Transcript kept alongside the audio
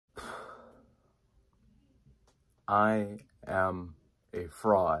I am a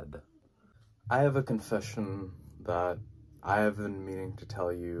fraud. I have a confession that I have been meaning to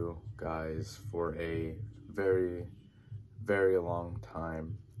tell you guys for a very, very long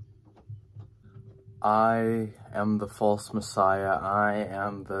time. I am the false messiah. I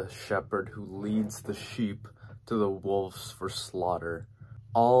am the shepherd who leads the sheep to the wolves for slaughter.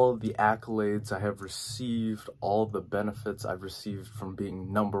 All the accolades I have received, all the benefits I've received from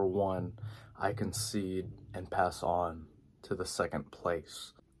being number one, I concede and pass on to the second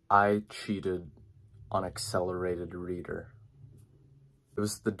place. I cheated on accelerated reader. It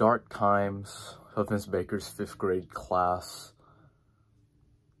was the dark times of Ms. Baker's 5th grade class.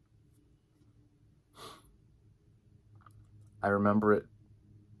 I remember it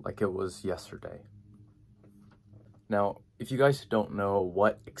like it was yesterday. Now, if you guys don't know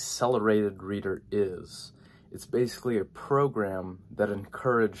what accelerated reader is, it's basically a program that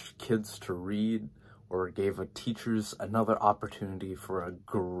encouraged kids to read or gave teachers another opportunity for a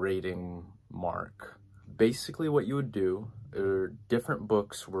grading mark. Basically what you would do, different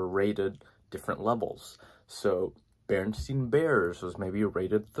books were rated different levels. So Berenstain Bears was maybe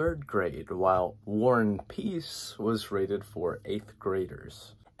rated 3rd grade, while War and Peace was rated for 8th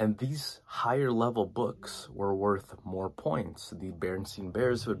graders. And these higher level books were worth more points. The Berenstain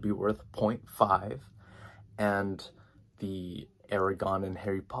Bears would be worth 0.5, and the Aragon and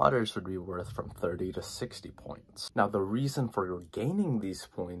Harry Potters would be worth from 30 to 60 points. Now, the reason for gaining these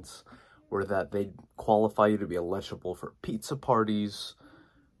points were that they'd qualify you to be eligible for pizza parties.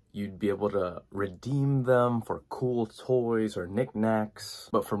 You'd be able to redeem them for cool toys or knickknacks.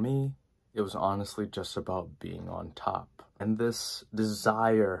 But for me, it was honestly just about being on top. And this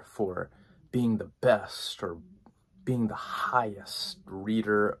desire for being the best or being the highest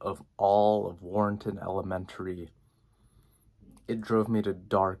reader of all of Warrenton Elementary, it drove me to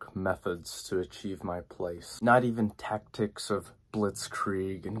dark methods to achieve my place. Not even tactics of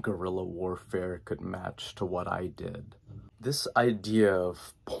blitzkrieg and guerrilla warfare could match to what I did. This idea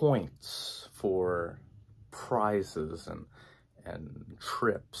of points for prizes and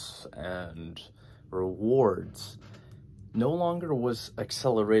trips and rewards no longer was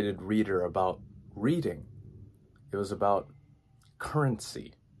accelerated reader about reading. It was about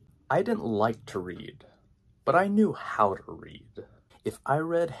currency. I didn't like to read, but I knew how to read. If I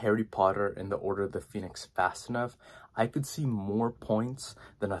read Harry Potter and the Order of the Phoenix fast enough, I could see more points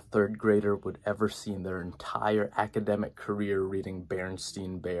than a 3rd grader would ever see in their entire academic career reading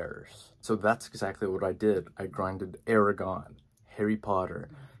Berenstain Bears. So that's exactly what I did. I grinded Aragon, Harry Potter,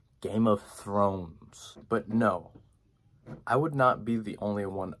 Game of Thrones. But no, I would not be the only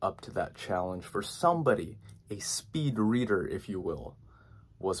one up to that challenge. For somebody, a speed reader, if you will,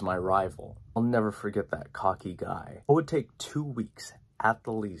 was my rival. I'll never forget that cocky guy. It would take 2 weeks at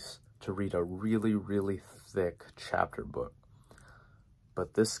the least to read a really, really thick chapter book.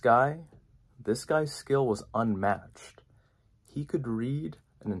 But this guy's skill was unmatched. He could read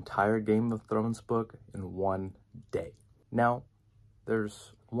an entire Game of Thrones book in 1 day. Now,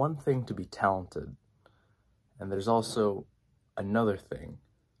 there's one thing to be talented, and there's also another thing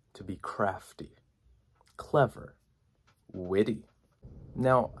to be crafty, clever, witty.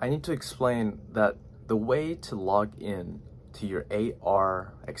 Now, I need to explain that the way to log in to your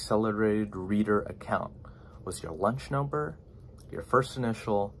AR Accelerated Reader account was your lunch number, your first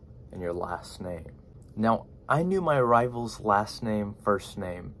initial, and your last name. Now, I knew my rival's last name, first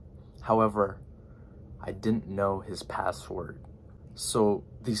name. However, I didn't know his password. So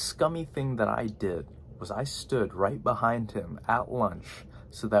the scummy thing that I did was I stood right behind him at lunch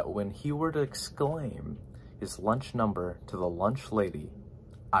so that when he were to exclaim his lunch number to the lunch lady,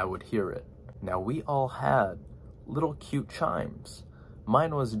 I would hear it. Now, we all had little cute chimes.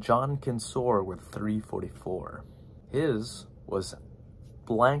 Mine was John Kinsor with 344. His was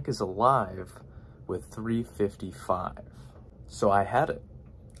Blank is Alive with 355. So I had it.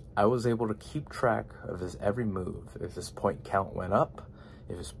 I was able to keep track of his every move. If his point count went up,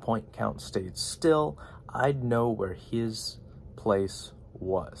 if his point count stayed still, I'd know where his place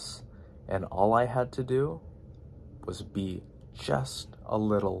was. And all I had to do was be just a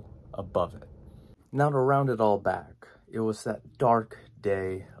little above it. Now, to round it all back, it was that dark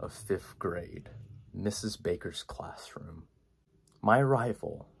day of 5th grade, Mrs. Baker's classroom. My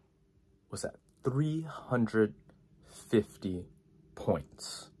rival was at 350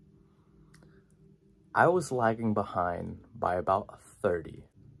 points. I was lagging behind by about 30.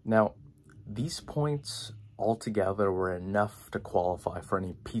 Now, these points altogether were enough to qualify for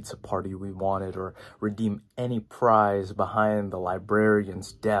any pizza party we wanted or redeem any prize behind the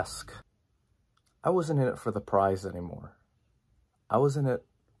librarian's desk. I wasn't in it for the prize anymore. I was in it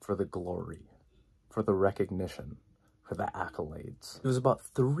for the glory, for the recognition, for the accolades. It was about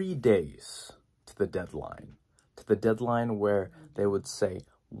 3 days to the deadline where they would say,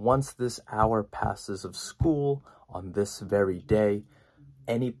 once this hour passes of school on this very day,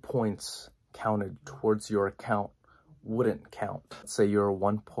 any points counted towards your account wouldn't count. Say you're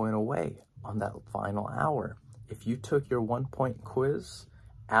 1 point away on that final hour. If you took your 1 point quiz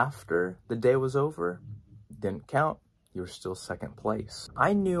after the day was over, didn't count, you were still second place.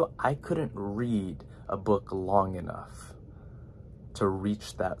 I knew I couldn't read a book long enough to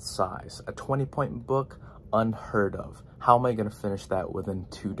reach that size. A 20-point book, unheard of. How am I going to finish that within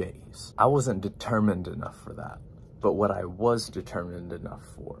 2 days? I wasn't determined enough for that. But what I was determined enough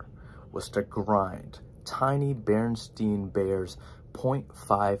for was to grind tiny Berenstain Bears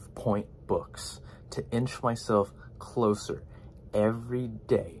 0.5 point books to inch myself closer every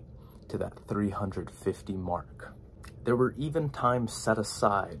day to that 350 mark. There were even times set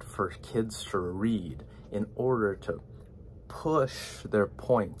aside for kids to read in order to push their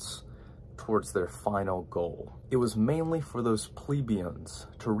points towards their final goal. It was mainly for those plebeians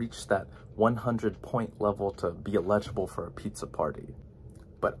to reach that 100-point level to be eligible for a pizza party.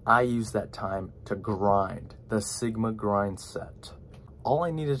 But I used that time to grind the Sigma grind set. All I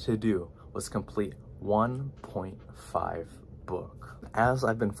needed to do was complete 1.5 book. As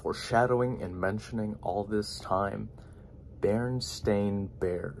I've been foreshadowing and mentioning all this time, Berenstain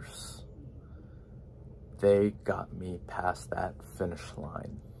Bears, they got me past that finish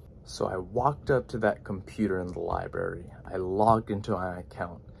line. So I walked up to that computer in the library. I logged into my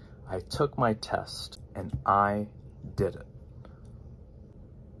account. I took my test and I did it.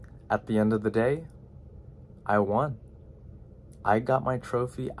 At the end of the day, I won. I got my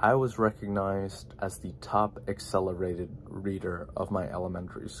trophy. I was recognized as the top accelerated reader of my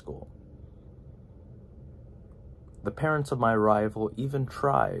elementary school. The parents of my rival even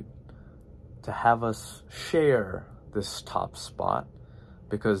tried to have us share this top spot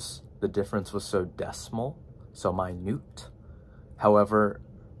because the difference was so decimal, so minute. However,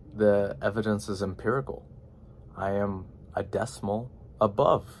 the evidence is empirical. I am a decimal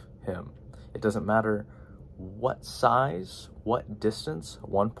above him. It doesn't matter what size, what distance,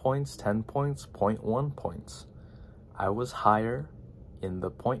 1 points, 10 points, 0.1 points. I was higher in the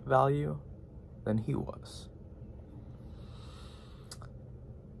point value than he was.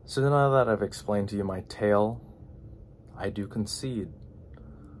 So now that I've explained to you my tale, I do concede.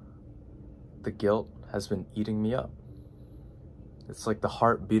 The guilt has been eating me up. It's like the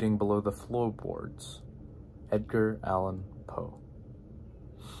heart beating below the floorboards. Edgar Allan Poe.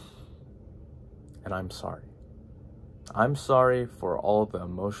 And I'm sorry. I'm sorry for all the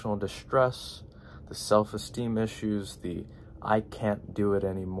emotional distress, the self-esteem issues, the I can't do it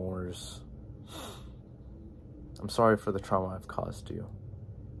anymores. I'm sorry for the trauma I've caused you.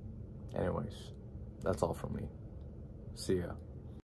 Anyways, that's all from me. See ya.